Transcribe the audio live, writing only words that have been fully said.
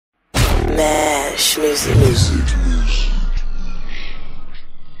Mash music.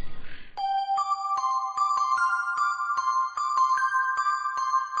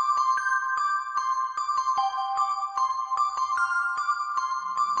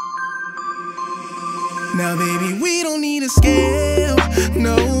 Now baby, we don't need a scale,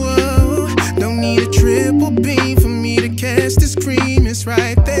 no, don't need a triple beam for me to catch this cream, it's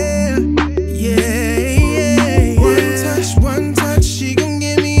right there, yeah, yeah. One touch, she gon'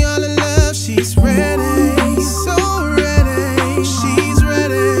 give me all the love, she's ready, so ready, she's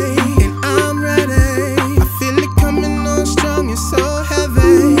ready, and I'm ready, I feel it coming on strong, it's so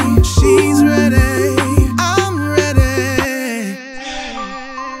heavy, she's ready, I'm ready.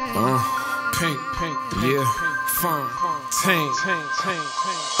 Pink, yeah, Fontaine.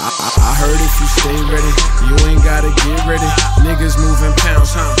 I heard if you stay ready, you ain't gotta get ready. Niggas moving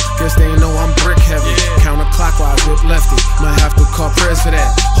pounds, huh? Guess they know I'm brick heavy. Counterclockwise, whip lefty. Might have to call press for that.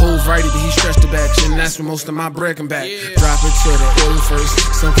 Hold righty, but he stretched the batch, and that's where most of my breaking back. Drop it to the oil first.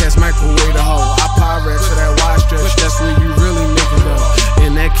 Some cats microwave the hoe. I pyrex for that wide stretch. That's where you really make it though.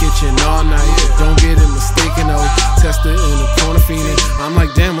 In that kitchen all night. Don't get it mistaken though. Tester in the corner fiending. I'm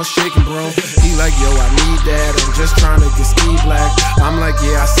like, damn, what's shaking, bro? He like, yo, I need that. I'm just trying to get ski black. I'm like,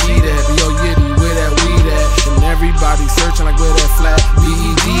 yeah, I see that. But yo, Yitty, where that weed at? And everybody searching like where that flat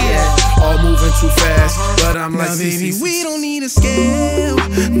BED at. All moving too fast, but I'm like, now, baby, we don't need a scale,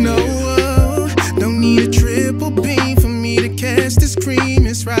 no, don't need a triple beam for me to catch this cream,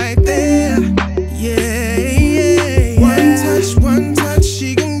 it's right there, yeah, yeah. One touch,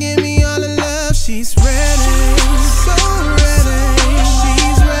 she gon' give me all the love, she's ready, so ready,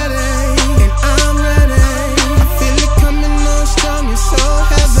 she's ready, and I'm ready, I feel it coming on strong, it's so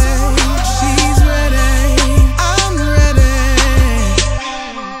heavy, she's ready, I'm ready.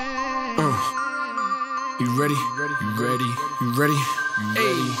 You ready? You ready? You ready? You ready?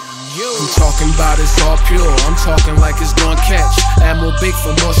 I'm talking about it's all pure. I'm talking like it's gon' catch. Add more big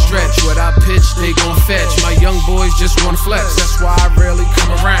for more stretch. What I pitch, they gon' fetch. My young boys just wanna flex. That's why I rarely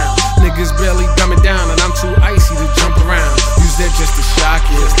come around. Niggas barely dumbing down, and I'm too icy to jump around. Use that just to shock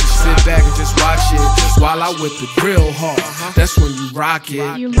it. Sit back and just watch it while I whip it real hard. That's when you rock it.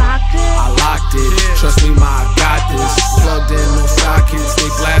 You locked it? I locked it. Trust me, I got this. Plugged in, no sockets. They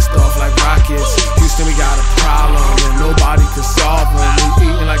blast off like rockets. Houston, we got a problem, and nobody can solve them. We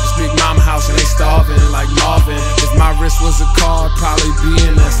eating like this big mama house, and they starving like Marvin. If my wrist was a car, I'd probably be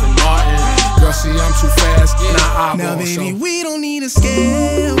in Aston Martin. Girl, see, I'm too fast. Now, baby, we don't need a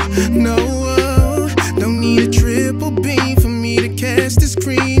scale, no, don't need a triple beam for me to catch this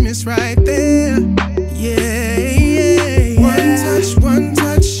cream, it's right there, yeah.